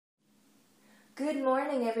Good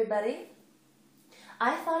morning, everybody.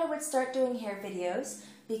 I thought I would start doing hair videos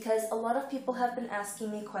because a lot of people have been asking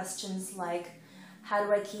me questions like, how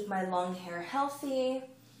do I keep my long hair healthy?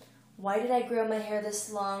 Why did I grow my hair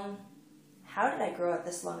this long? How did I grow it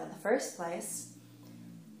this long in the first place?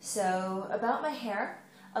 So, about my hair,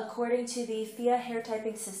 according to the FIA hair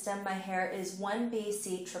typing system, my hair is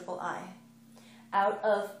 1BC III. Out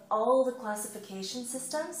of all the classification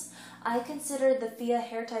systems, I consider the FIA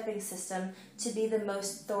hair typing system to be the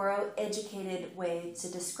most thorough, educated way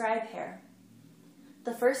to describe hair.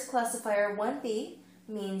 The first classifier, 1B,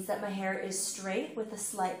 means that my hair is straight with a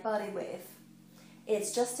slight body wave.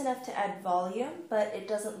 It's just enough to add volume, but it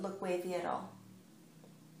doesn't look wavy at all.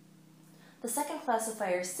 The second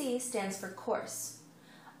classifier, C, stands for coarse.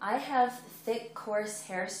 I have thick, coarse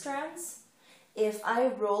hair strands. If I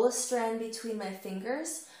roll a strand between my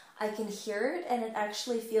fingers, I can hear it and it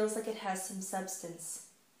actually feels like it has some substance.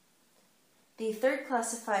 The third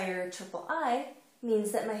classifier, III,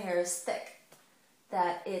 means that my hair is thick,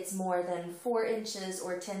 that it's more than 4 inches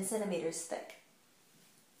or 10 centimeters thick.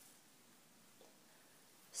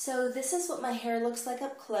 So this is what my hair looks like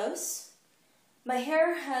up close. My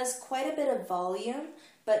hair has quite a bit of volume,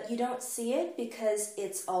 but you don't see it because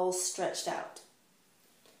it's all stretched out.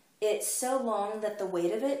 It's so long that the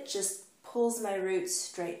weight of it just pulls my roots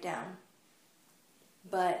straight down.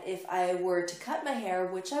 But if I were to cut my hair,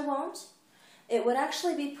 which I won't, it would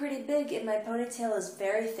actually be pretty big and my ponytail is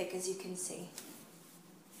very thick, as you can see.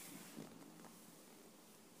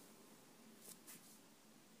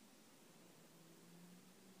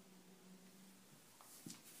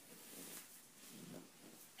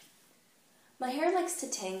 My hair likes to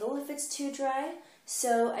tangle if it's too dry,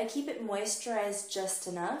 so I keep it moisturized just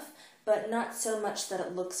enough, but not so much that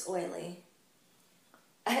it looks oily.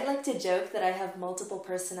 I like to joke that I have multiple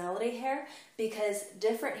personality hair because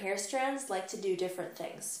different hair strands like to do different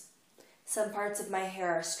things. Some parts of my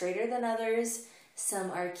hair are straighter than others,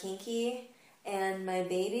 some are kinky, and my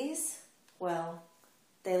babies, well,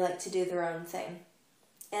 they like to do their own thing.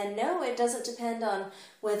 And no, it doesn't depend on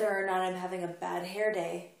whether or not I'm having a bad hair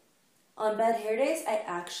day. On bad hair days, I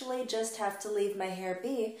actually just have to leave my hair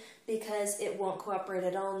be because it won't cooperate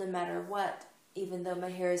at all no matter what, even though my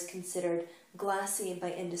hair is considered glassy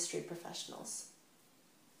by industry professionals.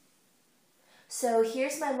 So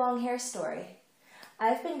here's my long hair story.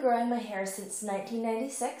 I've been growing my hair since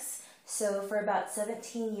 1996, so for about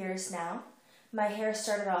 17 years now. My hair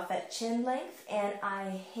started off at chin length and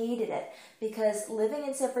I hated it because living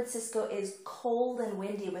in San Francisco is cold and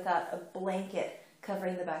windy without a blanket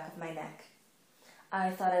covering the back of my neck.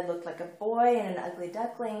 I thought I looked like a boy and an ugly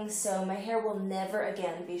duckling, so my hair will never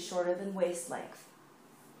again be shorter than waist length.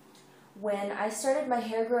 When I started my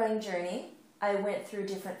hair growing journey, I went through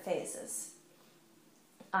different phases.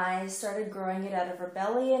 I started growing it out of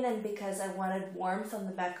rebellion and because I wanted warmth on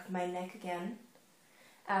the back of my neck again.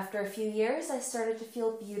 After a few years, I started to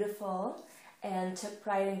feel beautiful and took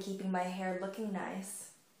pride in keeping my hair looking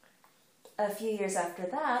nice. A few years after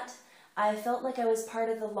that, I felt like I was part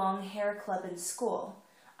of the long hair club in school.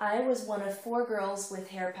 I was one of 4 girls with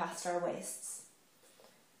hair past our waists.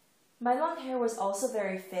 My long hair was also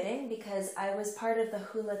very fitting because I was part of the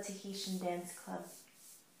Hula Tahitian dance club.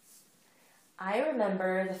 I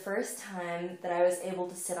remember the first time that I was able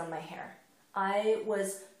to sit on my hair. I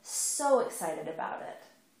was so excited about it.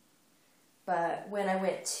 But when I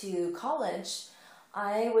went to college,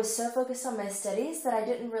 I was so focused on my studies that I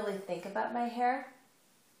didn't really think about my hair.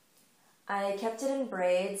 I kept it in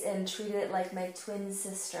braids and treated it like my twin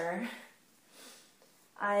sister.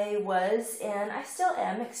 I was, and I still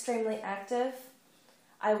am, extremely active.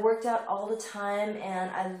 I worked out all the time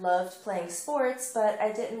and I loved playing sports, but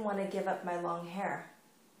I didn't want to give up my long hair.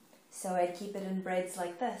 So I'd keep it in braids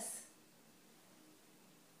like this.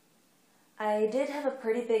 I did have a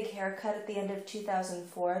pretty big haircut at the end of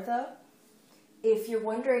 2004 though. If you're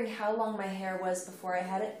wondering how long my hair was before I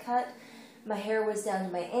had it cut, my hair was down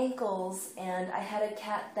to my ankles, and I had a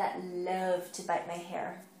cat that loved to bite my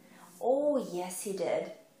hair. Oh, yes, he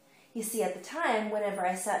did. You see, at the time, whenever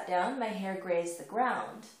I sat down, my hair grazed the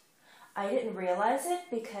ground. I didn't realize it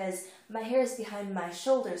because my hair is behind my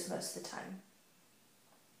shoulders most of the time.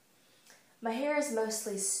 My hair is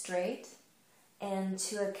mostly straight, and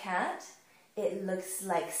to a cat, it looks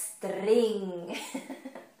like string.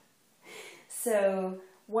 So,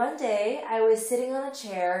 one day, I was sitting on a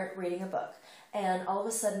chair reading a book, and all of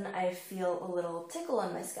a sudden I feel a little tickle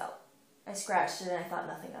on my scalp. I scratched it and I thought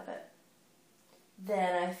nothing of it.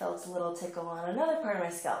 Then I felt a little tickle on another part of my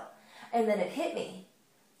scalp, and then it hit me.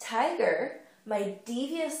 Tiger, my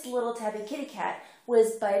devious little tabby kitty cat,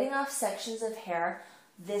 was biting off sections of hair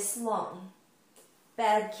this long.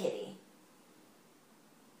 Bad kitty.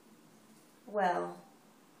 Well,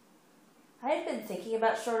 I had been thinking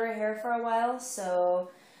about shorter hair for a while, so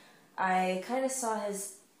I kind of saw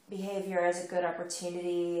his behavior as a good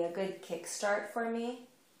opportunity, a good kickstart for me.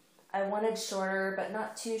 I wanted shorter, but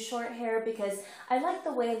not too short hair because I like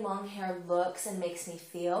the way long hair looks and makes me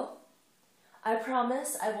feel. I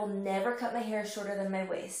promise I will never cut my hair shorter than my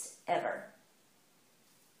waist, ever.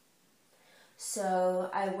 So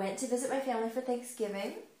I went to visit my family for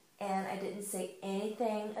Thanksgiving, and I didn't say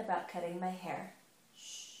anything about cutting my hair.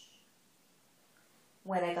 Shh.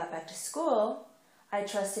 When I got back to school, I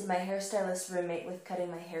trusted my hairstylist roommate with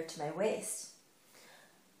cutting my hair to my waist.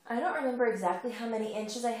 I don't remember exactly how many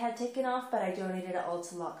inches I had taken off, but I donated it all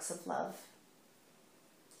to Locks of Love.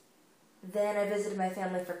 Then I visited my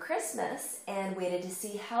family for Christmas and waited to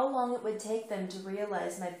see how long it would take them to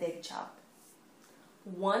realize my big chop.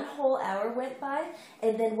 1 whole hour went by,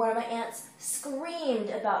 and then one of my aunts screamed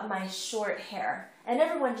about my short hair, and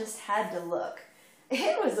everyone just had to look.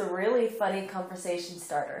 It was a really funny conversation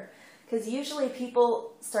starter, because usually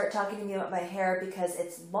people start talking to me about my hair because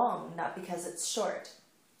it's long, not because it's short.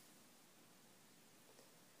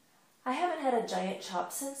 I haven't had a giant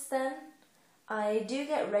chop since then. I do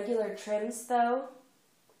get regular trims though.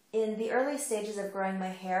 In the early stages of growing my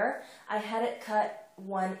hair, I had it cut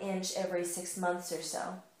 1 inch every 6 months or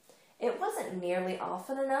so. It wasn't nearly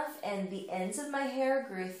often enough, and the ends of my hair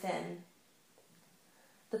grew thin.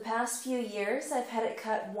 The past few years, I've had it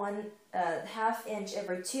cut 1/2 inch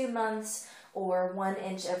every 2 months or 1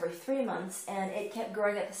 inch every 3 months, and it kept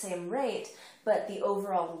growing at the same rate, but the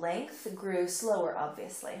overall length grew slower,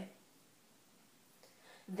 obviously.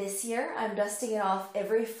 This year, I'm dusting it off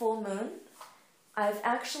every full moon. I've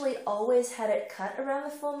actually always had it cut around the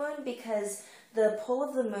full moon because the pull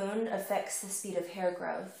of the moon affects the speed of hair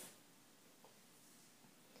growth.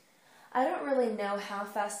 I don't really know how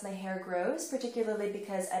fast my hair grows, particularly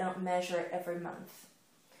because I don't measure it every month.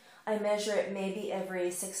 I measure it maybe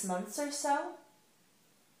every 6 months or so.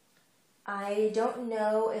 I don't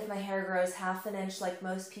know if my hair grows 1/2 inch like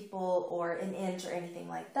most people or 1 inch or anything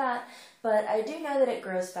like that, but I do know that it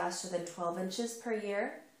grows faster than 12 inches per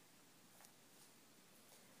year.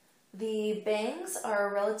 The bangs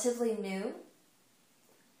are relatively new.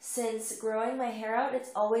 Since growing my hair out,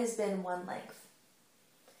 it's always been one length.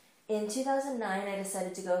 In 2009, I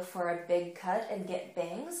decided to go for a big cut and get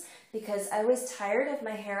bangs because I was tired of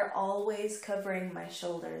my hair always covering my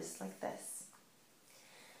shoulders like this.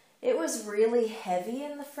 It was really heavy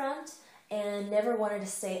in the front and never wanted to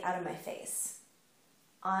stay out of my face.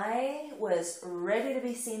 I was ready to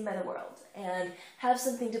be seen by the world and have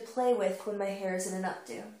something to play with when my hair is in an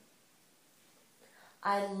updo.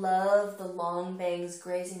 I love the long bangs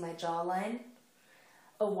grazing my jawline.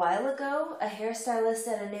 A while ago, a hairstylist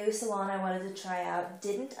at a new salon I wanted to try out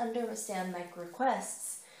didn't understand my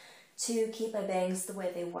requests to keep my bangs the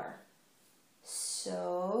way they were.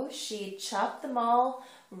 So she chopped them all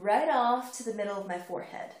right off to the middle of my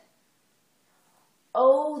forehead.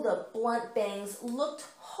 Oh, the blunt bangs looked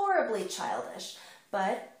horribly childish,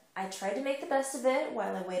 but I tried to make the best of it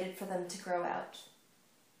while I waited for them to grow out.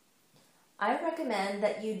 I recommend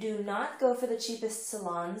that you do not go for the cheapest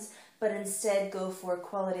salons, but instead go for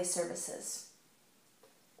quality services.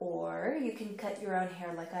 Or you can cut your own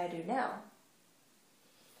hair like I do now.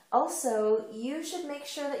 Also, you should make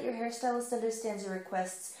sure that your hairstylist understands your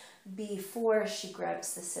requests before she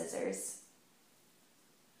grabs the scissors.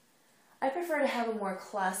 I prefer to have a more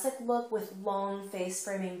classic look with long face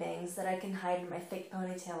framing bangs that I can hide in my fake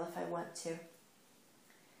ponytail if I want to.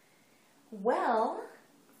 Well,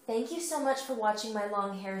 thank you so much for watching my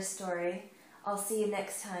long hair story. I'll see you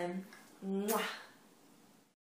next time. Mwah!